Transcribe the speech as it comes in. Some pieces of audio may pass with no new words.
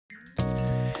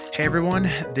Hey everyone,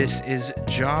 this is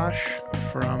Josh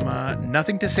from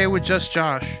Nothing to Say with Just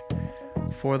Josh.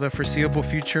 For the foreseeable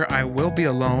future, I will be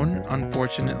alone,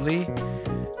 unfortunately.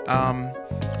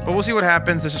 But we'll see what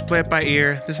happens. Let's just play it by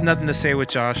ear. This is Nothing to Say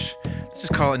with Josh. Let's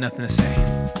just call it Nothing to Say.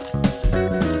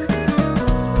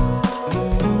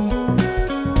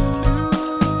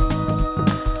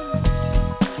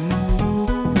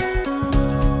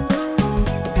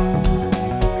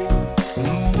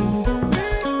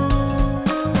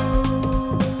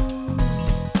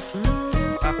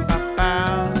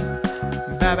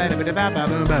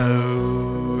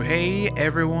 Hey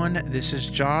everyone, this is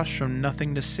Josh from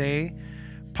Nothing to Say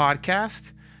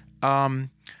podcast.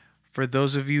 For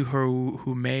those of you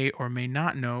who may or may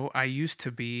not know, I used to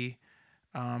have a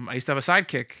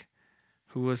sidekick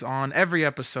who was on every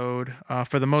episode.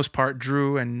 For the most part,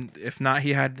 Drew, and if not,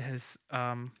 he had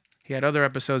other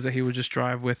episodes that he would just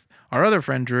drive with our other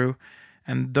friend Drew,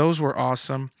 and those were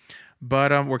awesome.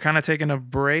 But we're kind of taking a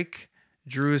break.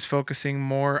 Drew is focusing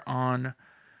more on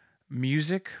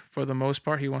music for the most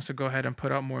part. He wants to go ahead and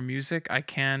put out more music. I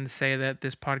can say that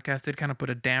this podcast did kind of put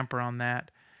a damper on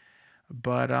that,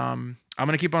 but I'm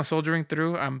gonna keep on soldiering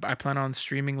through. I plan on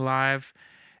streaming live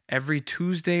every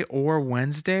Tuesday or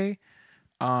Wednesday.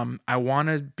 I want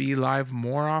to be live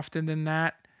more often than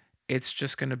that. It's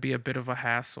just gonna be a bit of a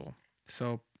hassle,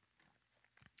 so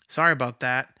sorry about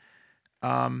that.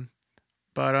 But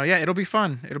yeah, it'll be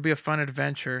fun. It'll be a fun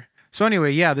adventure. So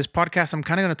anyway, yeah, this podcast, I'm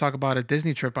kind of going to talk about a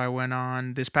Disney trip I went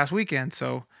on this past weekend.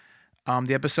 So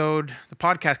the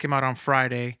podcast came out on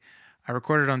Friday. I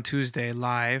recorded on Tuesday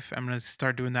live. I'm going to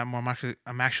start doing that more.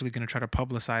 I'm actually going to try to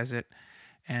publicize it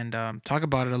and talk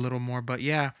about it a little more. But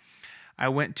yeah, I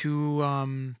went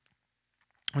to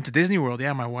Disney World.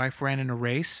 Yeah, my wife ran in a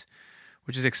race,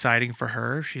 which is exciting for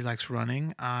her. She likes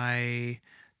running. I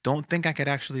don't think I could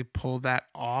actually pull that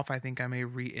off. I think I may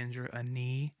re-injure a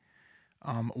knee.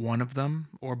 One of them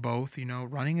or both.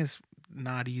 Running is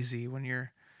not easy when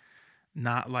you're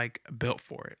not like built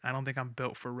for it. I don't think I'm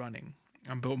built for running.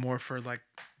 I'm built more for like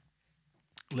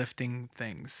lifting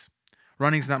things.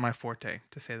 Running's not my forte,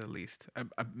 to say the least.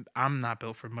 I'm not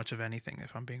built for much of anything,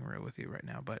 if I'm being real with you right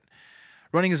now, but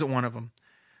running isn't one of them.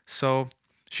 So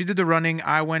she did the running.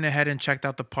 I went ahead and checked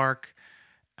out the park.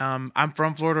 I'm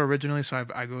from Florida originally, so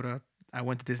I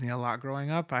went to Disney a lot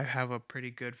growing up. I have a pretty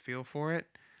good feel for it.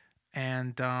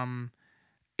 And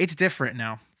it's different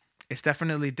now. It's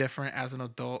definitely different as an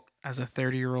adult, as a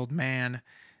 30-year-old man.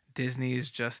 Disney is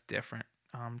just different.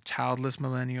 Childless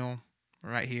millennial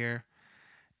right here.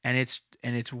 And it's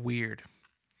weird.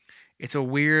 It's a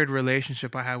weird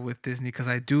relationship I have with Disney because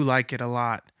I do like it a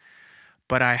lot.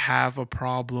 But I have a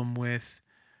problem with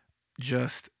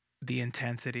just the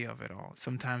intensity of it all.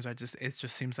 Sometimes it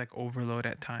just seems like overload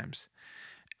at times.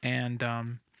 And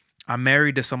I'm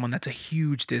married to someone that's a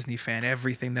huge Disney fan.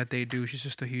 Everything that they do, she's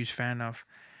just a huge fan of.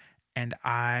 And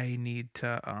I need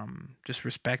to just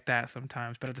respect that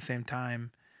sometimes. But at the same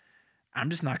time, I'm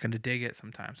just not going to dig it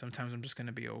sometimes. Sometimes I'm just going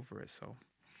to be over it. So,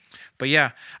 but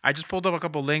yeah, I just pulled up a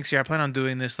couple links here. I plan on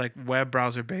doing this like web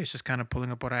browser based, just kind of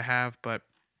pulling up what I have. But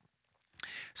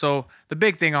so the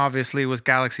big thing obviously was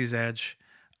Galaxy's Edge.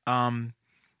 For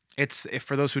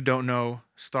those who don't know,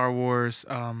 Star Wars,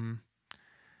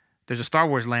 there's a Star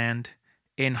Wars land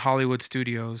in Hollywood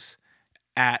Studios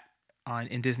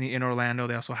in Disney in Orlando.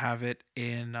 They also have it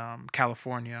in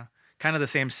California. Kind of the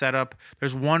same setup.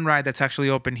 There's one ride that's actually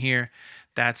open here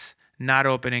that's not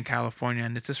open in California,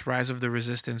 and it's this Rise of the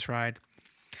Resistance ride.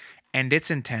 And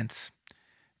it's intense.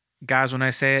 Guys, when I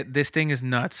say it, this thing is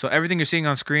nuts. So everything you're seeing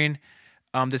on screen,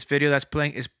 this video that's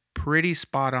playing is pretty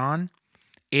spot on.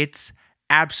 It's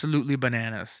absolutely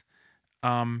bananas.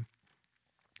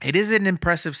 It is an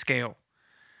impressive scale.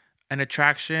 An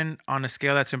attraction on a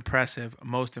scale that's impressive,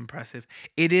 most impressive.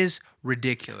 It is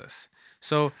ridiculous.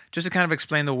 So just to kind of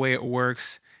explain the way it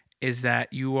works is that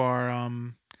you're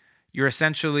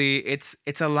essentially, it's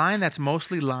a line that's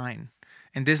mostly line.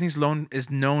 And Disney's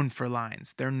is known for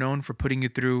lines. They're known for putting you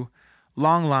through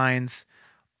long lines,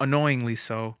 annoyingly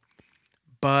so.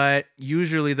 But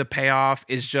usually the payoff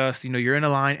is just, you're in a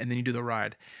line and then you do the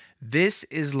ride. This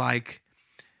is like,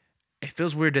 it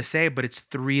feels weird to say, but it's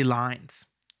 3 lines.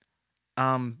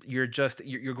 You're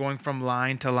going from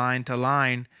line to line to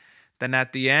line. Then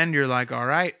at the end, you're like, all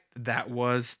right, that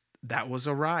was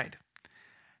a ride.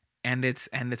 And it's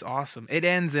awesome. It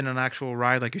ends in an actual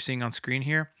ride like you're seeing on screen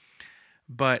here,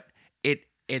 but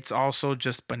it's also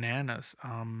just bananas.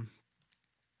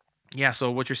 Yeah,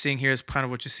 so what you're seeing here is kind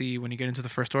of what you see when you get into the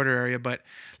First Order area, but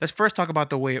let's first talk about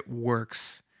the way it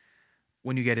works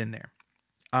when you get in there.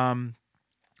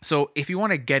 So if you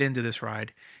want to get into this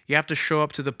ride, you have to show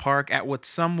up to the park at what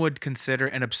some would consider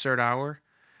an absurd hour,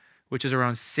 which is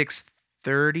around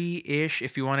 6:30 ish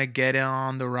if you want to get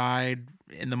on the ride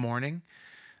in the morning.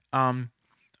 Um,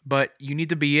 but you need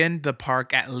to be in the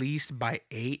park at least by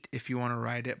 8 if you want to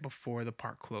ride it before the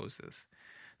park closes.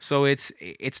 So it's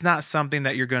not something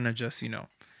that you're gonna just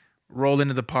roll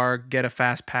into the park, get a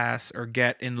fast pass, or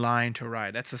get in line to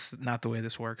ride. That's just not the way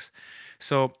this works.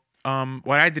 So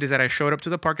what I did is that I showed up to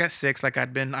the park at 6, like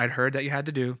I'd heard that you had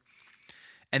to do,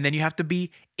 and then you have to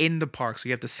be in the park. So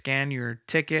you have to scan your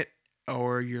ticket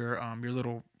or your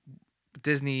little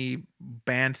Disney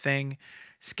band thing,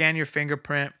 scan your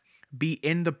fingerprint, be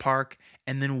in the park,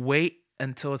 and then wait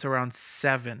until it's around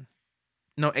 7.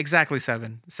 No, exactly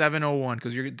 7. 7:01,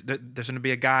 because there's going to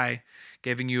be a guy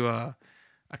giving you a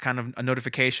kind of a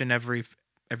notification every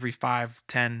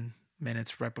 5-10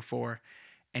 minutes right before,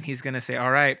 and he's going to say,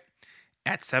 all right,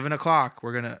 at 7 o'clock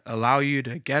we're going to allow you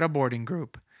to get a boarding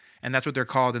group, and that's what they're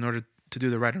called in order to do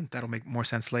the ride. That'll make more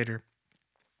sense later.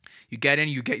 You get in,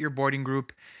 you get your boarding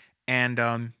group, and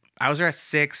I was there at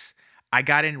 6. I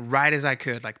got in right as I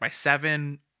could, like by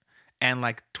 7 and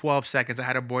like 12 seconds. I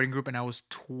had a boarding group, and I was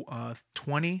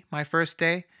 20 my first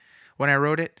day when I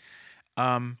rode it.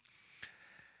 And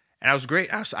I was great.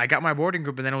 I got my boarding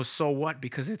group, and then it was so what?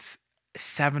 Because it's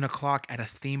 7 o'clock at a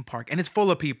theme park, and it's full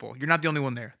of people. You're not the only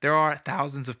one there. There are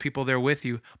thousands of people there with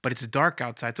you, but it's dark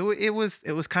outside, so it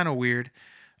was kind of weird.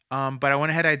 But I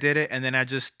went ahead, I did it, and then I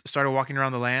just started walking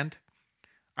around the land.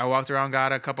 I walked around,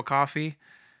 got a cup of coffee,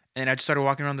 and I just started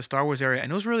walking around the Star Wars area,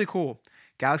 and it was really cool.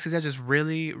 Galaxy's Edge is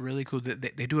really, really cool.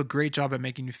 They do a great job at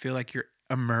making you feel like you're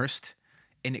immersed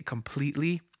in it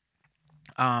completely.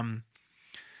 Um,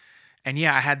 and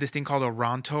yeah, I had this thing called a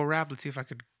Ronto wrap. Let's see if I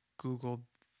could Google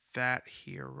that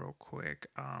here real quick.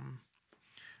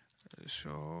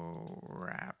 So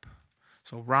wrap.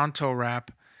 So Ronto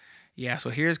wrap. Yeah, so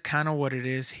here's kind of what it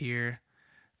is here.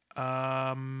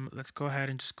 Let's go ahead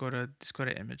and just go to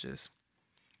images.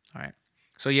 All right.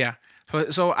 So yeah.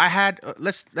 So I had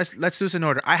let's do this in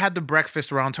order. I had the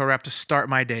breakfast Ronto wrap to start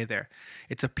my day there.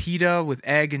 It's a pita with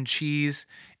egg and cheese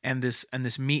and this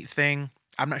meat thing.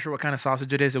 I'm not sure what kind of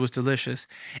sausage it is. It was delicious.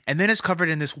 And then it's covered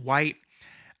in this white,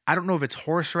 I don't know if it's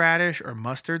horseradish or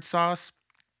mustard sauce.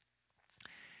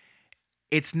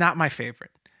 It's not my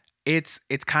favorite. It's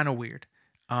kind of weird.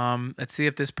 Let's see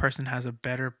if this person has a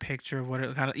better picture of what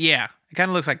it kind of. Yeah, it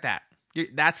kind of looks like that.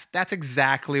 That's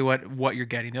exactly what you're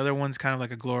getting. The other one's kind of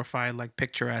like a glorified, like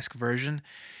picturesque version.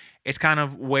 It's kind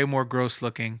of way more gross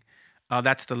looking.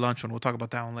 That's the lunch one. We'll talk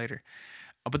about that one later.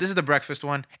 But this is the breakfast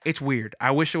one. It's weird.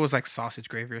 I wish it was like sausage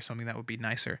gravy or something that would be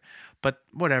nicer. But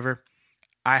whatever.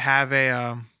 I have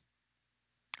a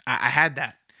I had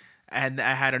that. And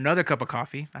I had another cup of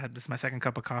coffee. This is my second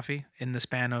cup of coffee in the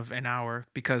span of an hour,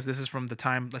 because this is from the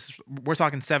time. We're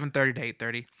talking 7:30 to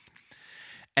 8:30,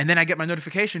 and then I get my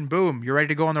notification. Boom! You're ready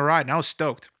to go on the ride, and I was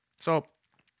stoked. So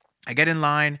I get in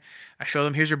line. I show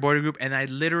them, here's your boarding group, and I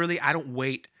don't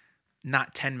wait,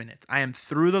 not 10 minutes. I am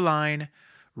through the line,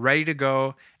 ready to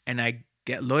go, and I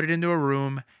get loaded into a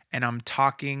room, and I'm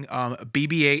talking.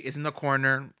 BB-8 is in the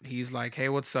corner. He's like, "Hey,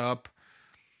 what's up?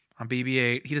 I'm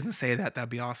BB-8." He doesn't say that. That'd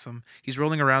be awesome. He's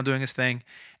rolling around doing his thing,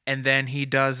 and then he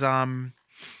does. And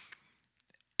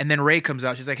then Rey comes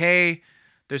out. She's like, "Hey,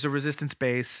 there's a resistance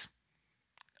base.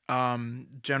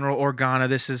 General Organa."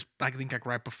 This is, I think, like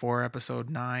right before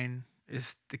Episode 9.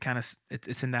 Is the kind of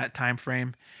it's in that time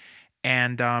frame,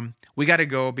 and we got to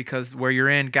go because where you're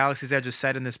in Galaxy's Edge is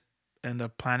set in the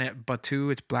planet Batuu.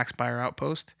 It's Black Spire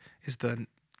Outpost. Is the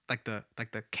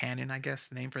canon, I guess,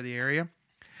 name for the area,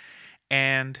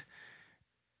 and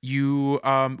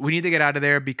we need to get out of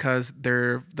there because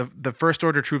the First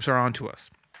Order troops are onto us.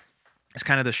 It's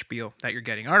kind of the spiel that you're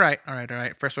getting. All right.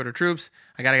 First Order troops.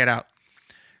 I gotta get out.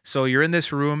 So you're in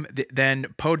this room. Then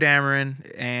Poe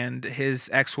Dameron and his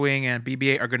X-wing and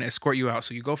BB-8 are going to escort you out.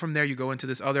 So you go from there. You go into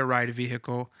this other ride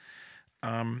vehicle.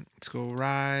 Let's go.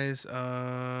 Rise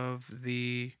of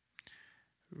the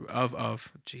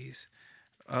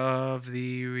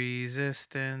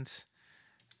Resistance.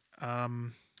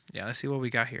 Yeah, let's see what we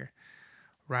got here.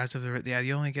 Rise of the. Yeah,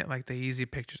 you only get like the easy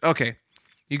pictures. Okay,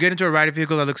 you get into a rider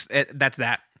vehicle that looks. That's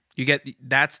that.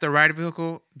 That's the rider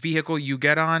vehicle you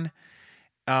get on.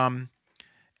 And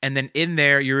then in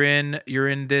there, you're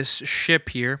in this ship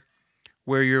here,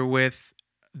 where you're with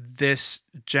this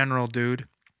general dude,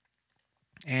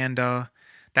 and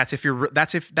that's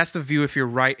the view. If you're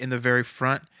right in the very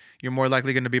front, you're more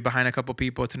likely going to be behind a couple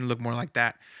people. It's going to look more like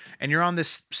that. And you're on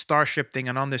this starship thing,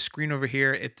 and on this screen over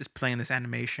here, it's playing this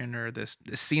animation or this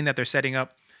scene that they're setting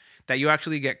up, that you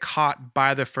actually get caught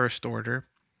by the First Order.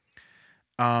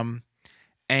 Um,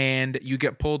 and you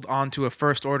get pulled onto a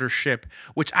first order ship,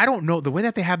 which I don't know the way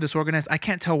that they have this organized. I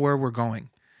can't tell where we're going.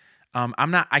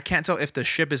 I can't tell if the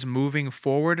ship is moving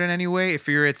forward in any way.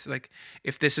 It's like,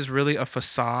 if this is really a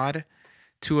facade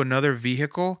to another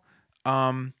vehicle.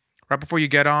 Right before you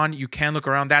get on, you can look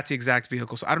around. That's the exact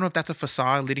vehicle. So I don't know if that's a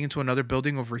facade leading into another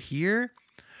building over here,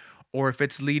 or if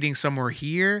it's leading somewhere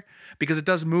here, because it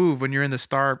does move when you're in the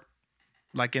star,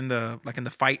 like in the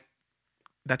fight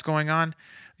that's going on.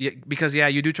 Yeah, because yeah,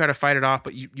 you do try to fight it off,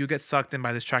 but you get sucked in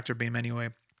by this tractor beam anyway.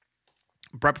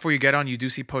 Right before you get on, you do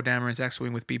see Poe Dameron's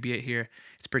X-wing with BB-8 here.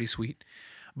 It's pretty sweet,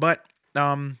 but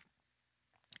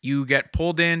you get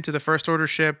pulled into the first order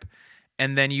ship,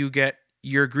 and then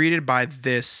you're greeted by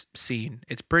this scene.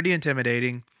 It's pretty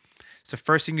intimidating. It's the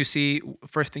first thing you see.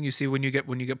 First thing you see when you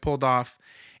get pulled off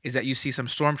is that you see some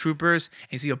stormtroopers,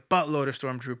 and you see a buttload of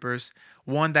stormtroopers.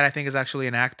 One that I think is actually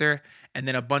an actor, and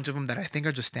then a bunch of them that I think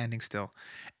are just standing still.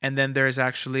 And then there's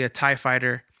actually a TIE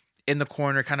fighter in the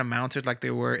corner, kind of mounted like they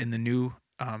were in the new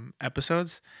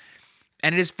episodes.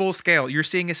 And it is full scale. You're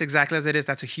seeing this exactly as it is.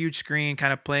 That's a huge screen,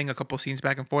 kind of playing a couple scenes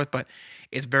back and forth, but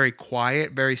it's very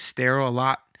quiet, very sterile. A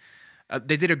lot.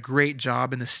 They did a great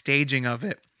job in the staging of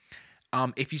it.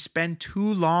 If you spend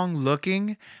too long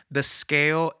looking, the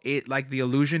scale, the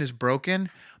illusion is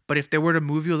broken. But if they were to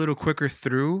move you a little quicker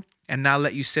through and not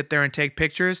let you sit there and take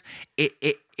pictures,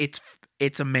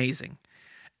 it's amazing.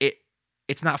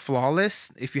 It's not flawless.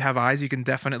 If you have eyes, you can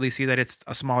definitely see that it's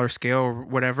a smaller scale or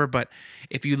whatever. But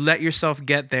if you let yourself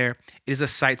get there, it is a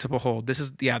sight to behold. This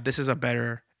is a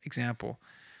better example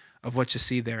of what you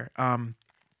see there.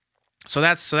 So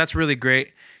that's really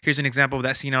great. Here's an example of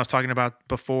that scene I was talking about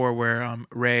before, where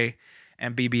Rey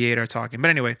and BB-8 are talking.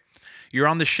 But anyway, you're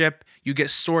on the ship. You get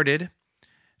sorted.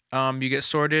 You get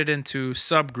sorted into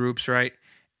subgroups, right?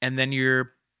 And then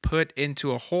you're put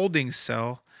into a holding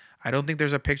cell. I don't think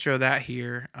there's a picture of that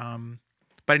here.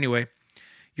 But anyway,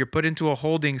 you're put into a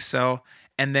holding cell,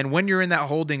 and then when you're in that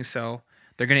holding cell,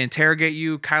 they're gonna interrogate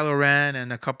you. Kylo Ren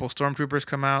and a couple stormtroopers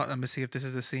come out. Let me see if this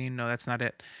is the scene. No, that's not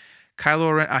it.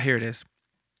 Kylo Ren. Here it is.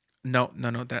 No,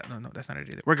 that's not it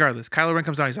either. Regardless, Kylo Ren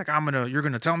comes out. He's like, you're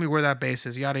gonna tell me where that base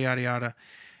is. Yada yada yada.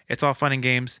 It's all fun and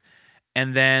games,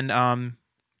 and then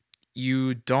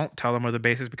you don't tell them where the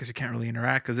base is because you can't really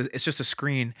interact because it's just a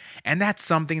screen, and that's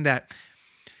something that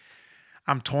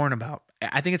I'm torn about.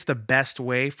 I think it's the best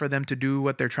way for them to do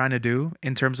what they're trying to do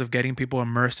in terms of getting people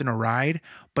immersed in a ride.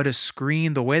 But a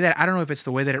screen, the way that, I don't know if it's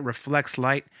the way that it reflects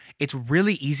light, it's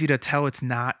really easy to tell it's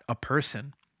not a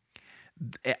person.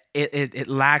 It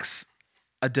lacks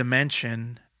a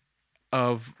dimension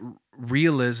of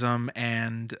realism,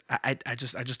 and I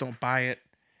just don't buy it.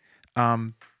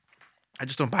 I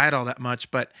just don't buy it all that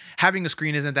much, but having a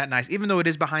screen isn't that nice, even though it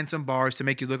is behind some bars to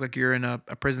make you look like you're in a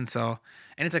prison cell,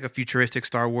 and it's like a futuristic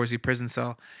Star Warsy prison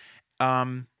cell.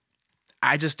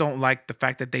 I just don't like the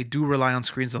fact that they do rely on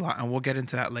screens a lot, and we'll get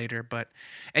into that later. But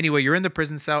anyway, you're in the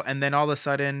prison cell, and then all of a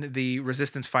sudden, the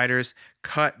resistance fighters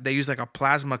they use like a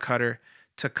plasma cutter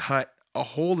to cut a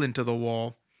hole into the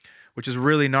wall, which is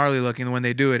really gnarly looking. When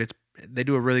they do it, they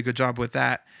do a really good job with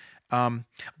that.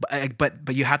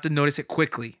 But you have to notice it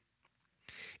quickly.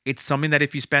 It's something that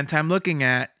if you spend time looking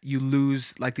at, you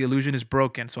lose, like the illusion is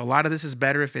broken. So a lot of this is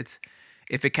better if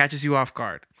it catches you off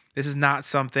guard. This is not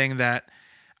something that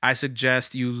I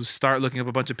suggest you start looking up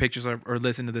a bunch of pictures or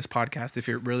listen to this podcast if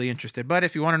you're really interested. But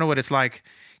if you want to know what it's like,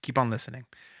 keep on listening.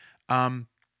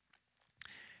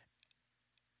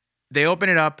 They open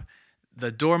it up,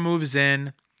 the door moves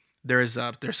in. There are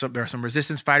some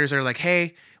resistance fighters that are like,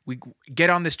 hey, we get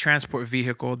on this transport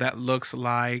vehicle that looks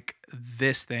like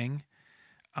this thing.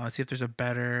 Let's see if there's a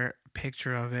better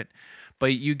picture of it.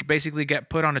 But you basically get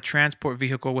put on a transport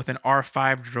vehicle with an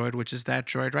R5 droid, which is that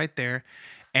droid right there.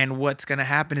 And what's gonna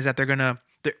happen is that they're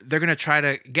gonna try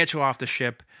to get you off the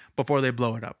ship before they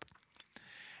blow it up.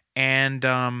 And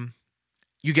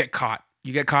you get caught.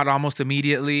 You get caught almost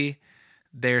immediately.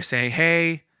 They're saying,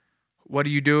 "Hey, what are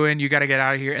you doing? You got to get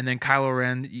out of here." And then Kylo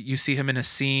Ren, you see him in a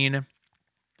scene.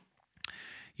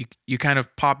 You kind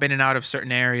of pop in and out of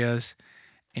certain areas,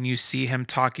 and you see him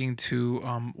talking to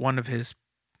one of his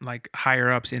like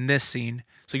higher ups in this scene.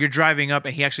 So you're driving up,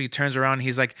 and he actually turns around and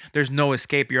he's like, "There's no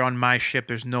escape. You're on my ship.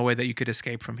 There's no way that you could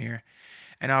escape from here."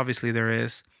 And obviously there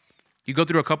is. You go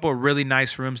through a couple of really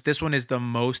nice rooms. This one is the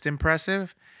most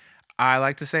impressive. I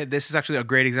like to say this is actually a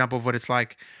great example of what it's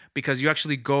like, because you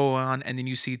actually go on and then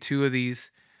you see two of these.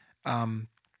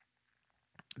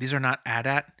 These are not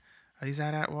AT-AT. Are these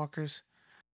AT-AT walkers?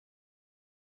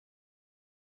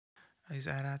 These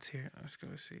AT-ATs here. Let's go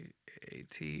see.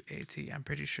 AT. I'm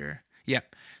pretty sure.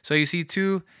 Yep. So you see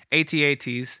two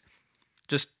AT-ATs,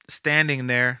 just standing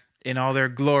there in all their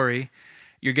glory.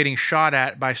 You're getting shot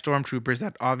at by stormtroopers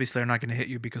that obviously are not going to hit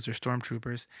you because they're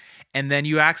stormtroopers. And then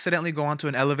you accidentally go onto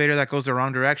an elevator that goes the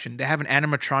wrong direction. They have an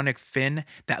animatronic Finn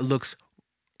that looks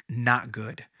not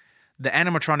good. The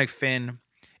animatronic Finn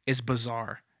is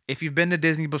bizarre. If you've been to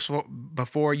Disney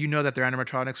before, you know that their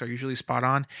animatronics are usually spot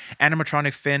on.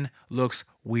 Animatronic Finn looks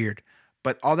weird.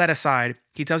 But all that aside,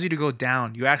 he tells you to go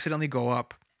down. You accidentally go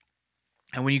up.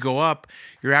 And when you go up,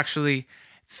 you're actually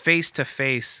face to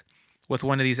face with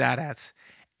one of these AT-ATs.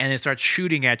 And it starts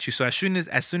shooting at you. So as soon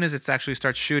as it actually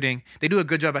starts shooting, they do a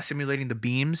good job at simulating the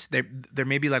beams. There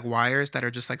may be like wires that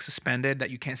are just like suspended that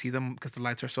you can't see them because the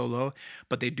lights are so low,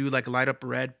 but they do like light up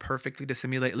red perfectly to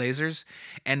simulate lasers.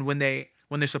 And when they're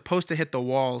supposed to hit the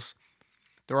walls,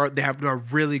 there are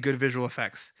really good visual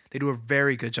effects. They do a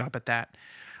very good job at that.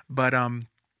 But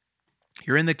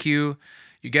you're in the queue,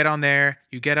 you get on there,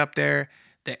 you get up there.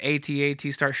 The AT-AT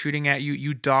start shooting at you.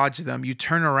 You dodge them. You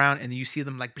turn around and you see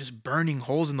them like just burning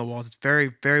holes in the walls. It's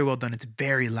very, very well done. It's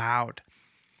very loud.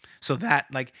 So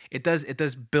that like it does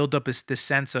build up this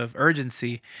sense of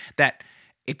urgency that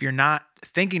if you're not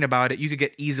thinking about it, you could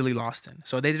get easily lost in.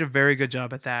 So they did a very good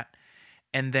job at that.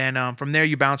 And then from there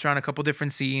you bounce around a couple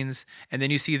different scenes, and then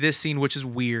you see this scene which is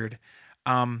weird.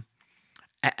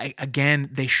 Again,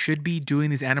 they should be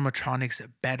doing these animatronics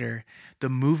better. The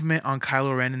movement on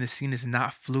Kylo Ren in the scene is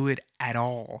not fluid at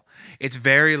all. It's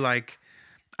very like,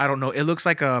 I don't know. It looks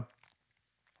like a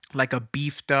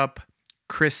beefed up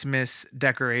Christmas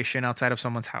decoration outside of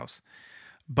someone's house.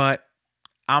 But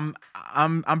I'm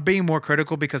being more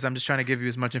critical because I'm just trying to give you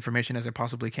as much information as I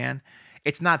possibly can.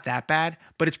 It's not that bad,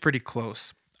 but it's pretty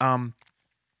close.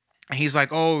 And he's like,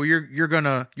 "Oh, you're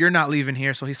not leaving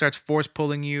here." So he starts force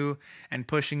pulling you and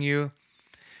pushing you.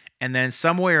 And then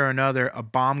some way or another, a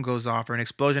bomb goes off or an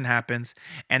explosion happens.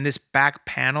 And this back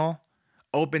panel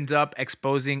opens up,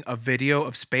 exposing a video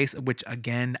of space, which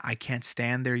again, I can't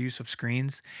stand their use of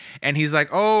screens. And he's like,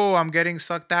 "Oh, I'm getting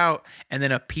sucked out." And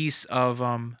then a piece of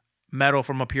metal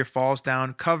from up here falls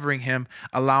down, covering him,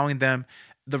 allowing them,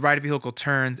 the ride vehicle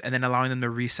turns, and then allowing them to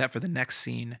reset for the next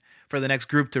scene, for the next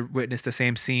group to witness the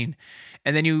same scene.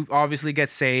 And then you obviously get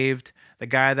saved. The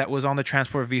guy that was on the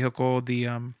transport vehicle,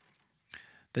 the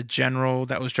general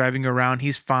that was driving you around,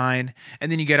 he's fine.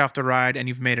 And then you get off the ride and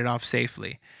you've made it off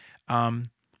safely.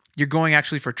 You're going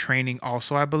actually for training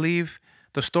also, I believe.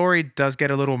 The story does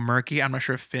get a little murky. I'm not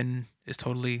sure if Finn is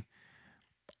totally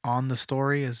on the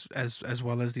story as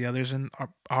well as the others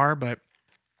are, but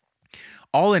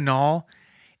all in all,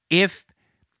 if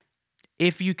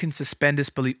you can suspend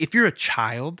disbelief, if you're a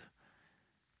child,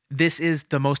 this is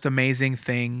the most amazing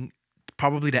thing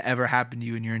probably to ever happen to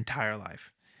you in your entire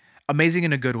life. Amazing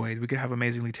in a good way. We could have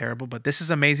amazingly terrible, but this is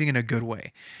amazing in a good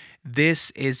way.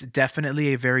 This is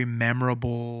definitely a very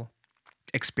memorable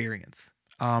experience.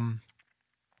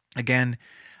 Again,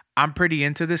 I'm pretty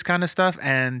into this kind of stuff,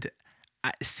 and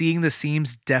seeing the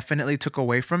seams definitely took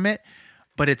away from it,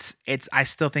 but I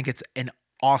still think it's an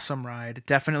awesome ride.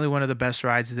 Definitely one of the best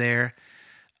rides there.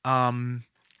 But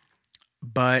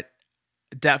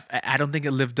I don't think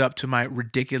it lived up to my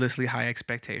ridiculously high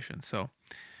expectations. So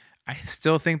I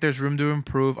still think there's room to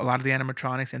improve. A lot of the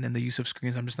animatronics and then the use of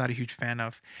screens, I'm just not a huge fan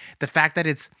of. The fact that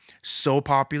it's so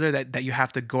popular that you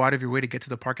have to go out of your way to get to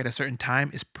the park at a certain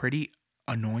time is pretty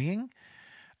annoying.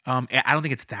 I don't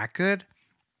think it's that good,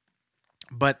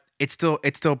 but it's still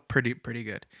pretty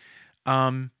good.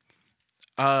 My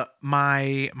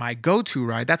go-to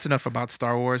ride, that's enough about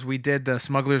Star Wars. We did the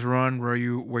Smuggler's Run where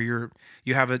you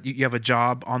have a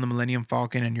job on the Millennium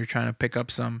Falcon and you're trying to pick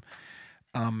up some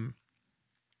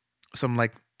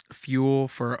like fuel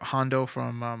for Hondo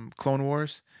from Clone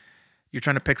Wars. You're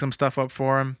trying to pick some stuff up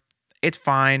for him. It's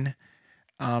fine.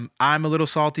 I'm a little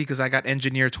salty because I got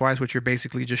Engineer twice, which you're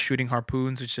basically just shooting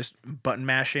harpoons. It's just button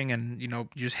mashing and you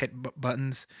just hit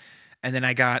buttons. And then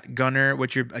I got Gunner,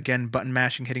 which you're, again, button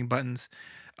mashing, hitting buttons.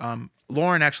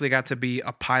 Lauren actually got to be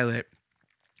a pilot,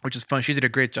 which is fun. She did a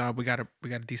great job. We got a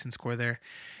decent score there.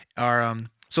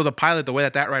 So the pilot, the way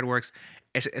that ride works,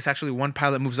 it's actually one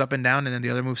pilot moves up and down, and then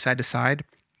the other moves side to side.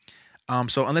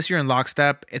 So unless you're in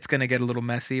lockstep, it's gonna get a little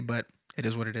messy, but it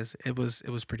is what it is. It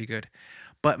was pretty good.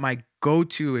 But my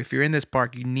go-to, if you're in this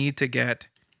park, you need to get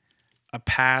a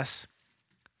pass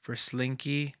for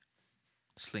Slinky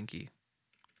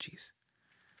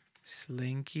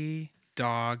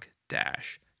Dog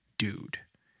Dash. Dude.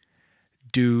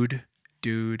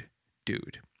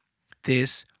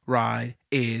 This ride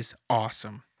is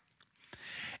awesome.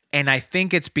 And I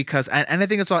think it's because, and I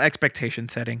think it's all expectation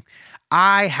setting.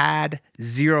 I had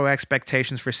zero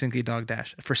expectations for Slinky Dog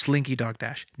Dash.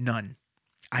 None.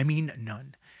 I mean,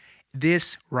 none.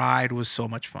 This ride was so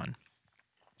much fun.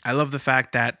 I love the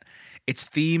fact that it's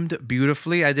themed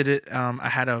beautifully. I did it. I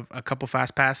had a couple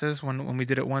fast passes when we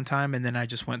did it one time, and then I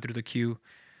just went through the queue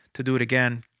to do it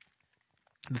again.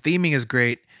 The theming is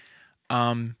great.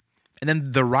 Um, and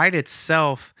then the ride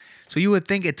itself. So you would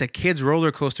think it's a kid's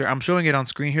roller coaster. I'm showing it on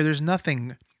screen here. There's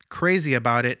nothing crazy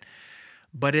about it,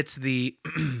 but it's the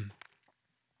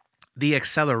the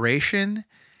acceleration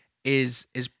is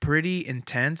pretty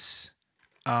intense.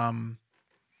 Um,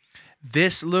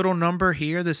 this little number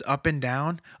here, this up and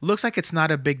down, looks like it's not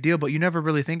a big deal, but you never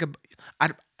really think of.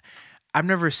 I I've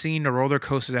never seen a roller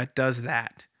coaster that does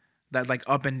that, that like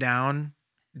up and down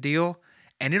deal,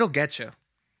 and it'll get you.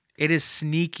 It is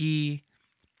sneaky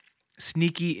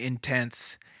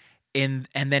intense, in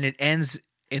and then it ends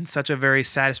in such a very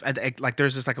satisfying. Like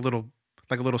there's just like a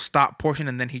little stop portion,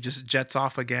 and then he just jets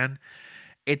off again.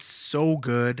 It's so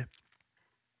good,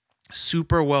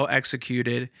 super well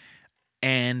executed,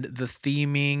 and the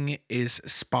theming is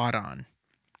spot on.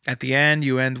 At the end,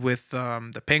 you end with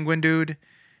the penguin dude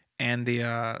and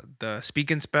the speak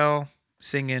and spell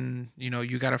singing.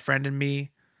 You got a friend in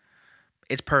me.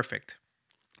 It's perfect.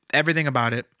 Everything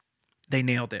about it, they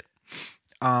nailed it.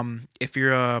 If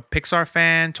you're a Pixar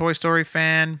fan, Toy Story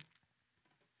fan,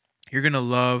 you're gonna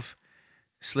love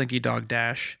Slinky Dog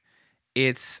Dash.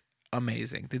 It's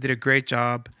amazing. They did a great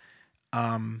job.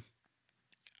 Um,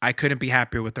 I couldn't be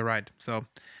happier with the ride. So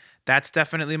that's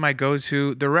definitely my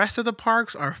go-to. The rest of the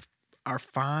parks are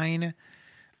fine.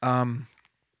 Um,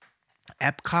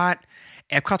 Epcot,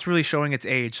 Epcot's really showing its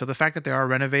age. So the fact that they are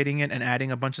renovating it and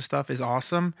adding a bunch of stuff is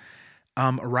awesome.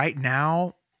 Right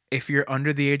now, if you're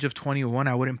under the age of 21,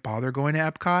 I wouldn't bother going to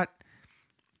Epcot.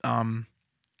 Um,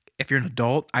 if you're an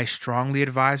adult, I strongly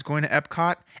advise going to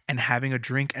Epcot and having a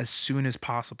drink as soon as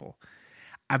possible.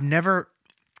 I've never,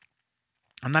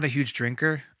 I'm not a huge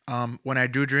drinker. When I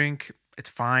do drink, it's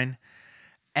fine.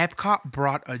 Epcot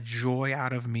brought a joy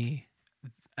out of me.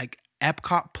 Like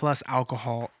Epcot plus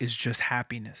alcohol is just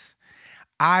happiness.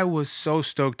 I was so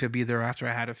stoked to be there after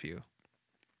I had a few.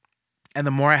 And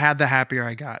the more I had, the happier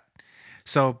I got.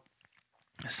 So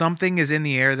something is in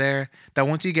the air there that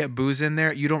once you get booze in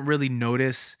there, you don't really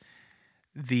notice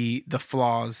the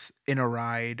flaws in a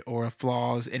ride or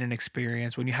flaws in an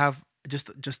experience. When you have just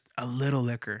a little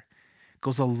liquor, it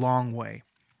goes a long way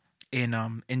in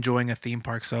enjoying a theme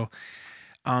park. So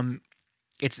um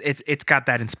it's got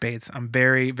that in spades. I'm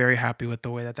very very happy with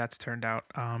the way that that's turned out.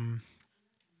 Oh,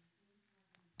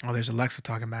 there's Alexa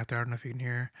talking back there. I don't know if you can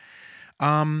hear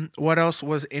her. What else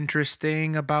was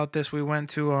interesting about this? We went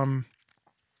to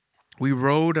we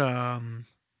rode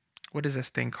what is this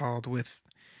thing called with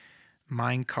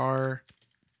Mine Car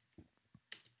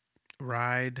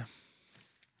ride,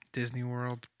 Disney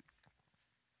World,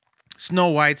 Snow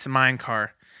White's Mine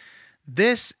Car.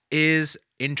 This is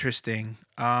interesting.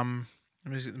 Let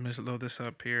me load this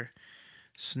up here.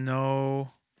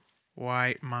 Snow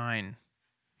White Mine.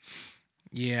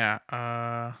 Yeah,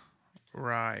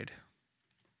 ride.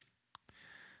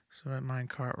 So at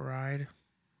Minecart ride.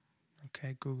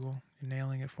 Okay, Google, you're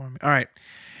nailing it for me. All right.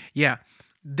 Yeah.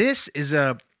 This is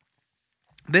a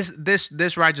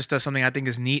this ride just does something I think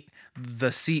is neat.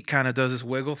 The seat kind of does this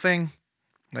wiggle thing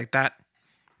like that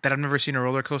I've never seen a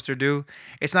roller coaster do.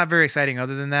 It's not very exciting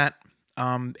other than that.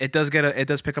 It does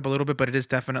pick up a little bit, but it is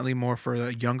definitely more for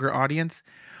a younger audience.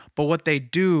 But what they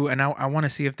do, and I want to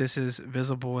see if this is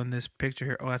visible in this picture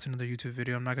here. Oh, that's another YouTube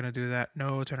video. I'm not gonna do that.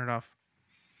 No, turn it off.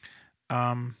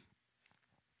 Um,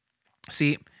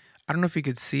 see, I don't know if you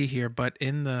could see here, but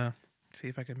see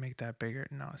if I can make that bigger.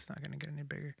 No, it's not gonna get any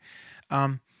bigger.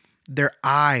 Their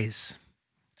eyes,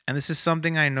 and this is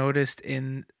something I noticed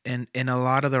in a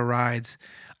lot of the rides.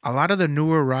 A lot of the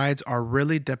newer rides are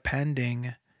really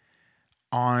depending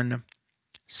on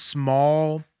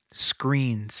small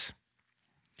screens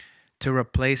to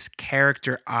replace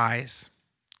character eyes,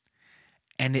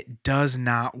 and it does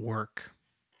not work.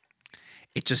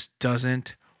 It just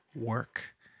doesn't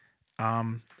work.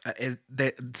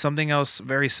 Something else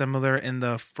very similar in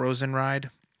the Frozen ride,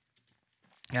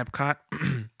 Epcot.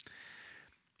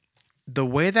 The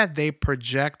way that they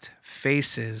project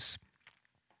faces,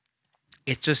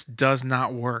 it just does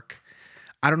not work.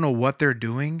 I don't know what they're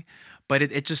doing, but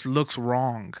it just looks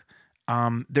wrong.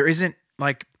 There isn't,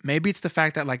 like, maybe it's the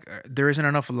fact that like there isn't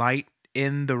enough light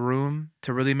in the room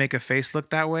to really make a face look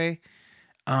that way.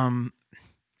 Um,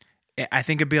 I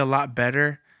think it'd be a lot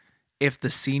better if the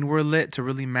scene were lit to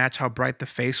really match how bright the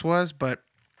face was, but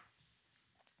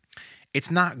it's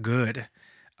not good.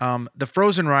 The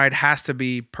Frozen ride has to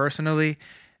be, personally,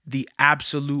 the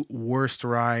absolute worst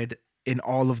ride in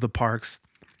all of the parks.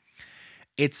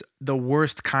 It's the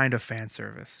worst kind of fan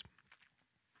service.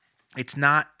 It's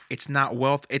not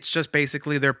wealth. It's just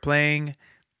basically they're playing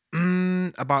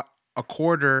about a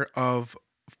quarter of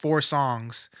 4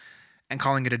 songs and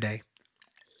calling it a day.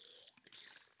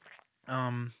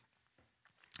 Um,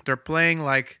 they're playing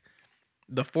like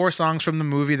the 4 songs from the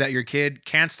movie that your kid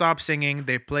can't stop singing.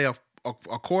 They play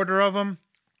a quarter of them.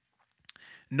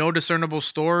 No discernible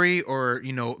story or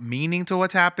meaning to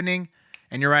what's happening,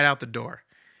 and you're right out the door.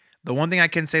 The one thing I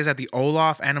can say is that the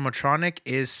Olaf animatronic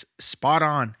is spot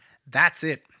on. That's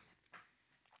it.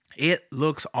 It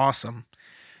looks awesome.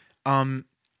 Um,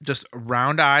 just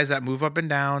round eyes that move up and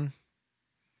down.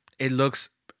 It looks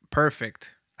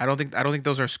perfect. I don't think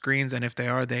those are screens, and if they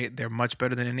are, they're much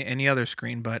better than any other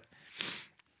screen. But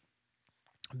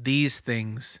these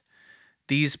things,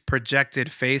 these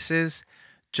projected faces,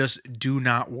 just do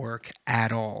not work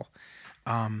at all.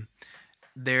 Um,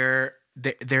 they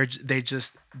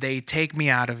take me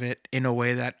out of it in a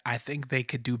way that I think they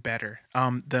could do better. I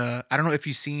don't know if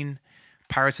you've seen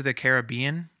Pirates of the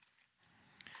Caribbean.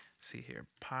 Let's see here,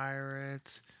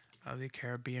 Pirates of the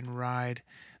Caribbean ride.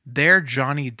 Their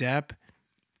Johnny Depp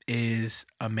is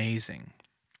amazing.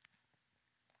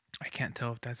 I can't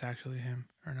tell if that's actually him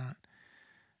or not.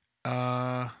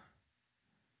 Oh,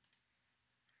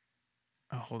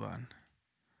 hold on.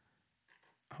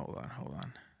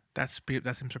 That's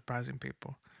him surprising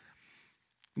people.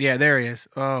 Yeah, there he is.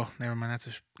 Oh, never mind.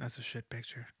 That's a shit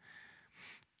picture.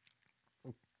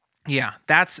 Yeah,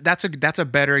 that's a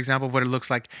better example of what it looks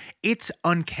like. It's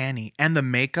uncanny, and the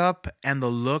makeup and the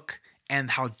look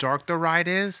and how dark the ride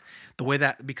is, the way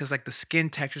that because like the skin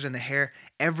textures and the hair,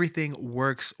 everything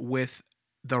works with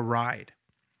the ride.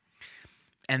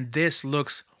 And this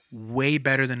looks way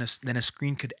better than a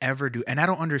screen could ever do. And I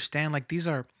don't understand these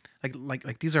are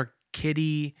these are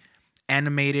kiddie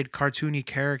animated cartoony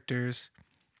characters.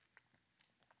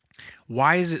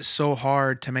 Why is it so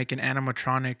hard to make an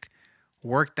animatronic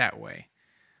work that way?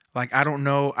 Like, I don't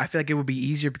know. I feel like it would be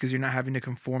easier because you're not having to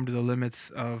conform to the limits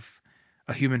of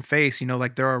a human face.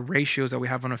 Like there are ratios that we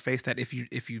have on a face that if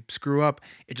you screw up,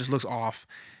 it just looks off.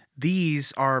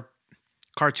 These are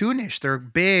cartoonish. They're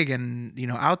big and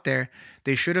out there.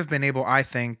 They should have been able, I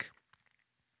think,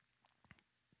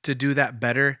 to do that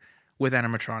better with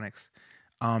animatronics.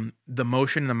 The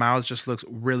motion in the mouths just looks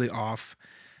really off.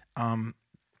 Um,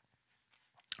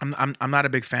 I'm not a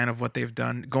big fan of what they've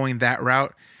done going that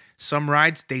route. Some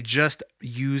rides they just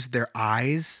use their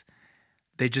eyes.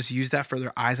 They just use that for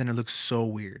their eyes, and it looks so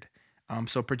weird.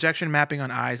 So projection mapping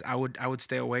on eyes, I would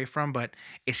stay away from, but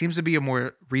it seems to be a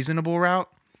more reasonable route.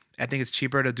 I think it's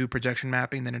cheaper to do projection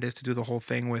mapping than it is to do the whole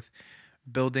thing with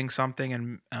building something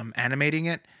and animating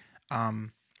it. I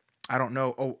don't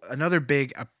know. Oh, another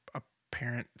big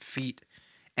apparent feat,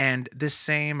 and this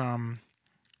same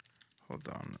hold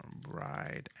on,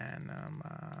 ride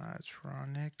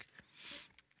animatronic.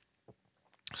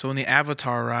 So in the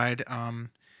Avatar ride,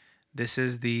 this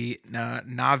is the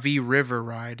Navi River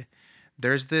ride.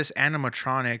 There's this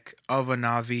animatronic of a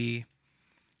Navi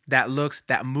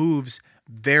that moves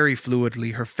very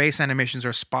fluidly. Her face animations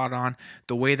are spot on.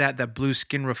 The way that the blue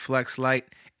skin reflects light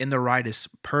in the ride is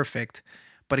perfect.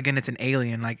 But again, it's an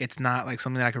alien. Like it's not like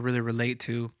something that I could really relate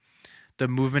to. The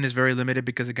movement is very limited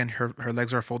because again, her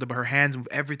legs are folded, but her hands,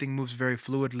 everything moves very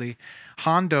fluidly.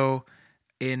 Hondo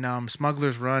in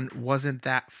Smuggler's Run wasn't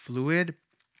that fluid.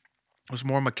 It was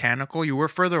more mechanical. You were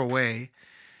further away.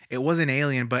 It was an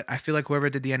alien, but I feel like whoever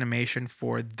did the animation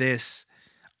for this,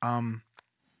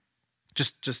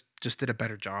 just did a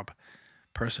better job,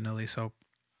 personally. So,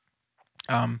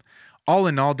 all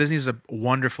in all, Disney's a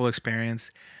wonderful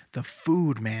experience. The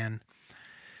food, man,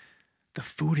 the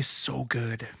food is so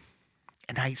good.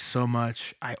 And I ate so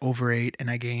much. I overate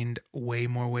and I gained way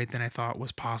more weight than I thought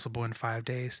was possible in 5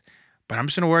 days. But I'm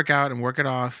just gonna work out and work it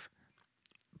off.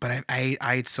 But I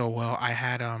ate so well. I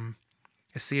had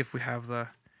let's see if we have the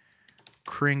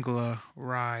Kringla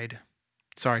ride.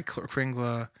 Sorry,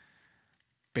 Kringla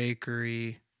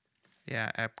Bakery.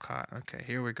 Yeah, Epcot. Okay,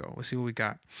 here we go. Let's see what we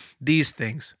got. These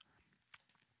things.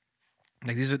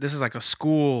 Like this is like a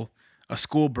school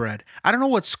bread. I don't know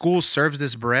what school serves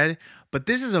this bread, but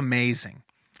this is amazing.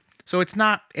 So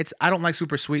I don't like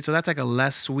super sweet, so that's like a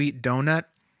less sweet donut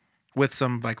with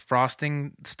some like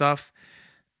frosting stuff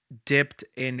dipped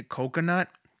in coconut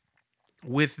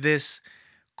with this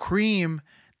cream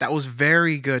that was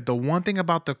very good. The one thing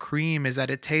about the cream is that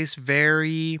it tastes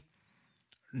very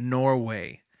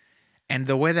Norway. And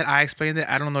the way that I explained it,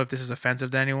 I don't know if this is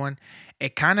offensive to anyone.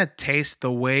 It kind of tastes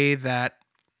the way that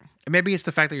maybe it's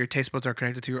the fact that your taste buds are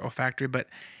connected to your olfactory, but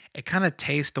it kind of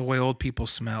tastes the way old people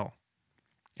smell.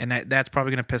 And that's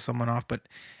probably going to piss someone off, but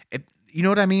you know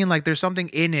what I mean? Like there's something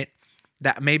in it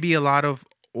that maybe a lot of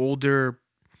older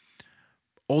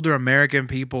American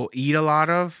people eat a lot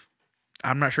of.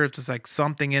 I'm not sure if there's like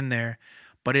something in there,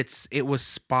 but it was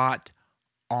spot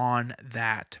on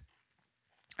that.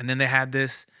 And then they had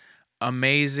this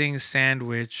amazing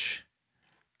sandwich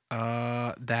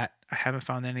that I haven't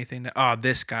found anything that. Oh,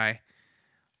 this guy.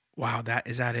 Wow,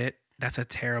 is that it? That's a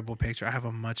terrible picture. I have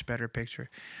a much better picture.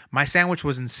 My sandwich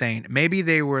was insane. Maybe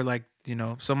they were like,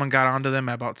 someone got onto them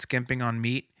about skimping on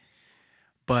meat,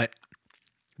 but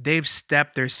they've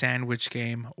stepped their sandwich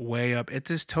game way up. It's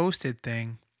this toasted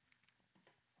thing.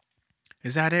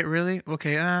 Is that it really?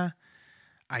 Okay,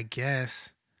 I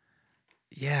guess.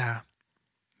 Yeah.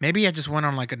 Maybe I just went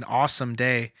on like an awesome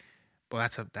day. Well,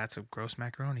 that's a gross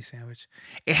macaroni sandwich.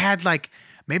 It had like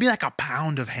maybe like a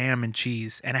pound of ham and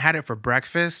cheese, and I had it for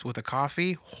breakfast with a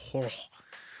coffee. Oh,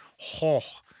 oh,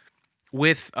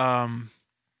 with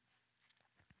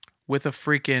with a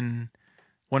freaking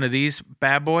one of these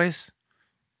bad boys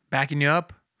backing you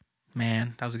up.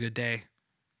 Man, that was a good day.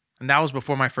 And that was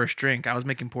before my first drink. I was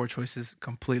making poor choices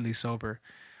completely sober.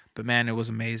 But man, it was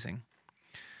amazing.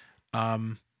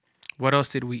 What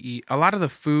else did we eat? A lot of the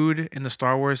food in the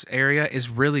Star Wars area is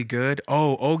really good.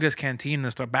 Oh, Oga's Canteen.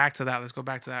 Let's go back to that. Let's go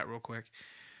back to that real quick.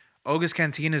 Oga's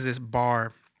Canteen is this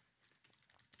bar.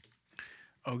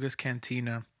 Oga's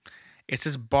Cantina. It's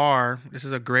this bar. This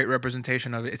is a great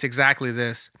representation of it. It's exactly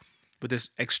this. With this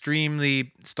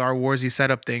extremely Star Warsy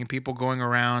setup thing, people going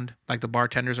around, like the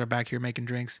bartenders are back here making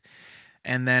drinks,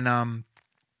 and then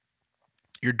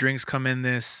your drinks come in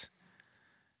this.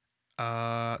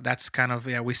 That's kind of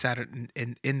we sat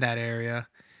in that area,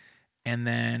 and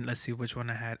then let's see which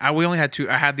one I had. We only had two.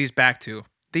 I had these back two.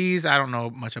 These I don't know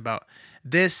much about.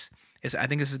 This is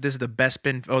this is the best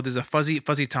spin. Oh, there's a fuzzy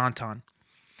tauntaun,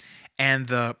 and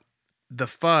the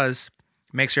fuzz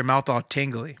makes your mouth all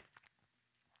tingly.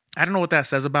 I don't know what that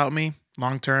says about me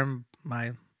long term,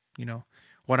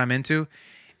 what I'm into.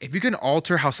 If you can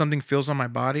alter how something feels on my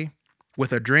body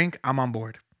with a drink, I'm on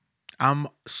board. I'm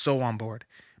so on board.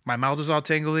 My mouth was all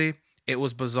tingly. It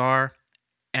was bizarre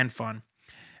and fun.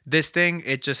 This thing,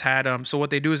 it just had so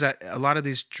what they do is that a lot of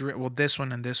these this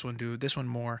one and this one do, this one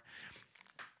more.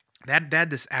 They had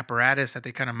this apparatus that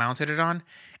they kind of mounted it on,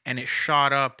 and it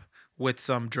shot up with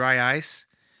some dry ice,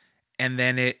 and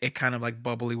then it kind of like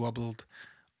bubbly wobbled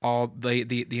all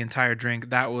the entire drink.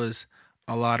 That was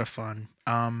a lot of fun.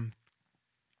 And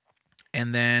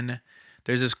then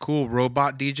there's this cool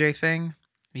robot DJ thing.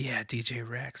 Yeah, DJ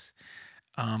Rex.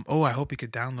 I hope you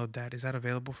could download that. Is that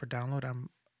available for download? I'm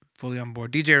fully on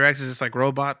board. DJ Rex is this like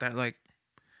robot that like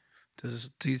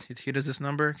he does this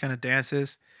number, kind of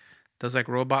dances, does like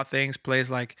robot things, plays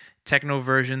like techno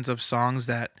versions of songs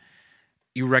that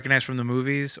you recognize from the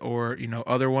movies, or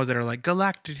other ones that are like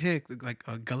galactic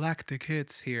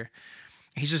hits here.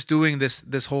 He's just doing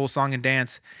this whole song and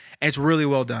dance, and it's really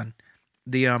well done.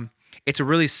 It's a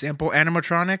really simple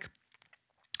animatronic.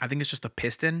 I think it's just a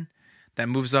piston that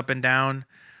moves up and down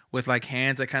with like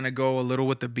hands that kind of go a little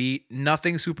with the beat.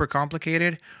 Nothing super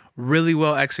complicated, really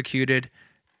well executed,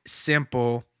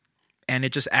 simple, and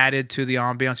it just added to the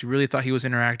ambiance. You really thought he was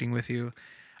interacting with you.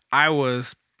 I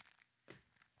was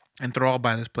enthralled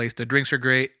by this place. The drinks are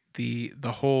great. The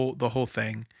whole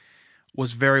thing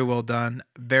was very well done.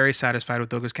 Very satisfied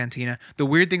with Oga's Cantina. The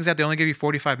weird thing is that they only give you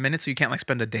 45 minutes, so you can't like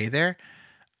spend a day there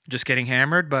just getting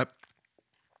hammered, but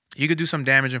you could do some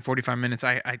damage in 45 minutes.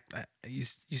 You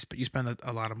spend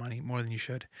a lot of money, more than you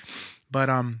should, but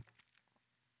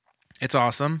it's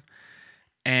awesome.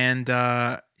 And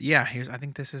I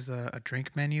think this is a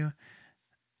drink menu.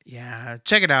 Yeah,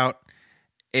 check it out.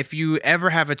 If you ever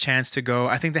have a chance to go,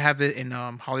 I think they have it in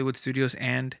Hollywood Studios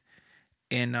and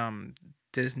in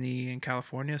Disney in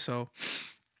California. So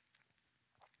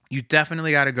you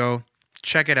definitely got to go.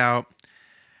 Check it out.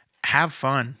 Have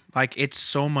fun. Like, it's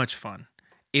so much fun.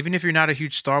 Even if you're not a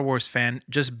huge Star Wars fan,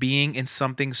 just being in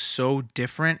something so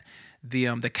different.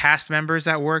 The cast members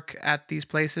that work at these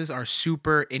places are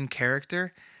super in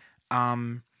character.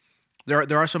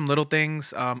 There are some little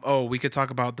things. We could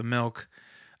talk about the milk.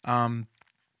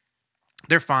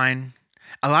 They're fine.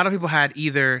 A lot of people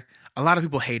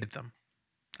hated them.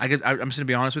 I'm just gonna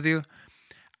be honest with you.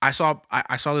 I saw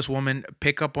this woman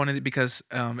pick up one of the, because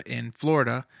in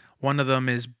Florida, one of them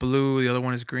is blue, the other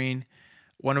one is green.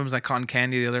 One of them is like cotton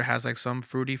candy, the other has like some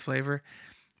fruity flavor.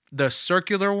 The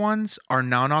circular ones are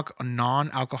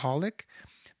non-alcoholic.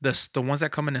 The ones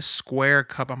that come in a square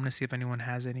cup, I'm gonna see if anyone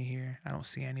has any here. I don't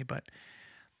see any, but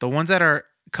the ones that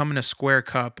come in a square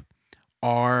cup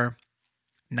are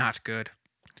not good.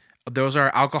 Those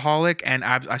are alcoholic, and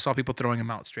I saw people throwing them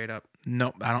out straight up.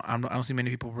 No, I don't see many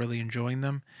people really enjoying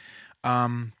them.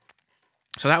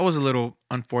 So that was a little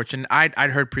unfortunate.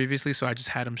 I'd heard previously, so I just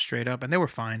had them straight up, and they were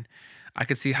fine. I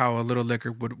could see how a little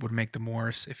liquor would make them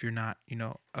worse if you're not,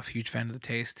 a huge fan of the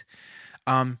taste.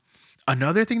 Um,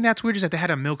 Another thing that's weird is that they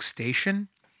had a milk station,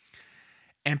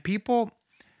 and people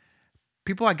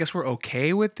I guess were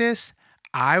okay with this.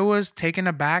 I was taken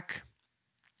aback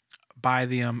by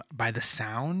the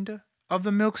sound of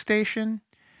the milk station.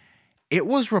 It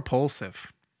was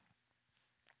repulsive.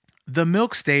 The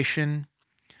milk station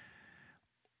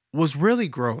was really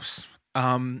gross.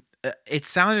 It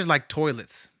sounded like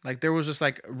toilets. Like there was just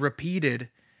like repeated,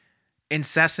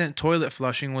 incessant toilet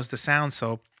flushing was the sound.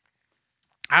 So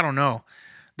I don't know.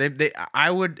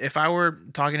 I would, if I were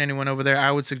talking to anyone over there,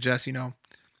 I would suggest,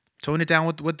 tone it down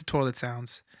with the toilet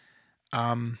sounds.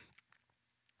 Um,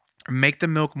 make the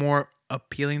milk more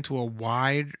appealing to a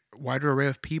wider array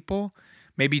of people.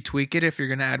 Maybe tweak it if you're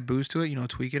gonna add booze to it.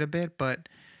 Tweak it a bit. But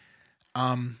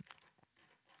um,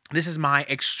 this is my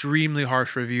extremely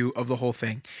harsh review of the whole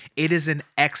thing. It is an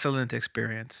excellent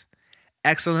experience,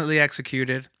 excellently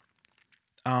executed.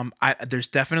 There's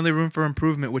definitely room for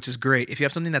improvement, which is great. If you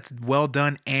have something that's well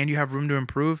done and you have room to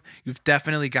improve, you've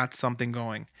definitely got something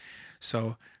going.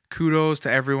 So kudos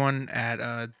to everyone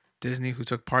at Disney who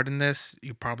took part in this.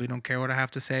 You probably don't care what I have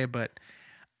to say, but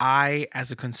I, as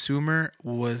a consumer,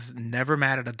 was never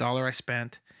mad at a dollar I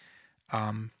spent.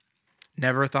 Um,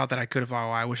 Never thought that I could have. Oh,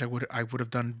 I wish I would have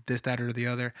done this, that, or the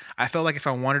other. I felt like if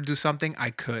I wanted to do something,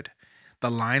 I could. The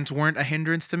lines weren't a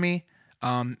hindrance to me.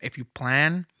 If you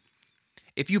plan,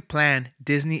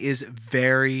 Disney is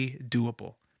very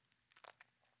doable.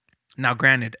 Now,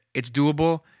 granted, it's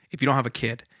doable if you don't have a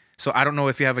kid. So I don't know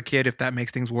if you have a kid, if that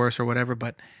makes things worse or whatever,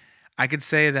 but I could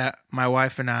say that my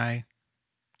wife and I,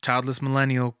 childless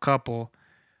millennial couple,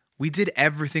 we did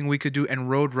everything we could do and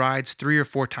rode rides 3 or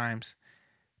 4 times.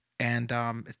 And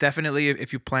it's definitely,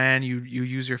 if you plan, you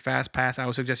use your fast pass. I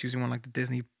would suggest using one like the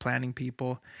Disney planning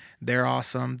people. They're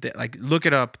awesome. Like, look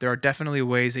it up. There are definitely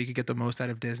ways that you could get the most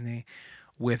out of Disney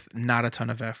with not a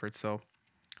ton of effort. So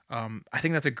I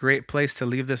think that's a great place to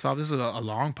leave this off. This is a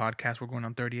long podcast. We're going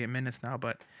on 38 minutes now,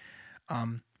 but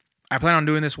I plan on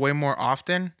doing this way more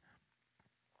often.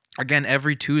 Again,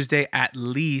 every Tuesday at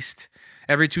least.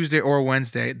 Every Tuesday or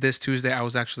Wednesday. This Tuesday, I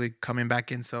was actually coming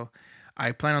back in, so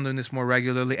I plan on doing this more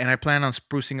regularly, and I plan on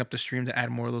sprucing up the stream to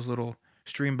add more of those little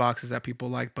stream boxes that people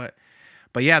like. But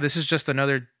yeah, this is just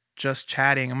another just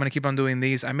chatting. I'm gonna keep on doing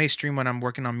these. I may stream when I'm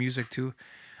working on music too.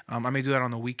 I may do that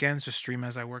on the weekends, just stream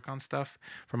as I work on stuff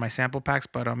for my sample packs.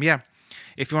 But yeah,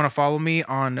 if you want to follow me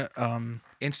on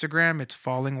Instagram, it's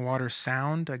Falling Water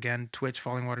Sound. Again, Twitch,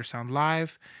 Falling Water Sound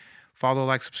Live. Follow,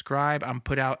 like, subscribe. I'm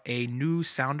put out a new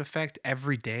sound effect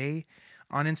every day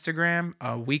on Instagram.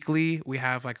 Weekly, we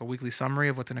have like a weekly summary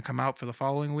of what's going to come out for the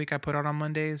following week. I put out on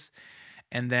Mondays.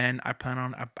 And then I plan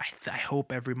on, I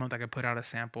hope every month I can put out a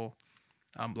sample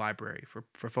library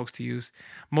for folks to use,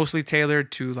 mostly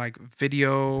tailored to like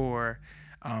video or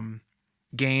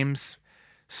games.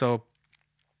 So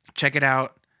check it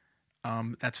out.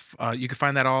 That's you can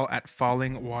find that all at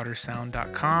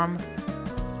fallingwatersound.com.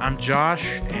 I'm Josh,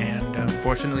 and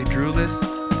unfortunately drewless,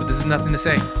 but this is nothing to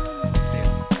say.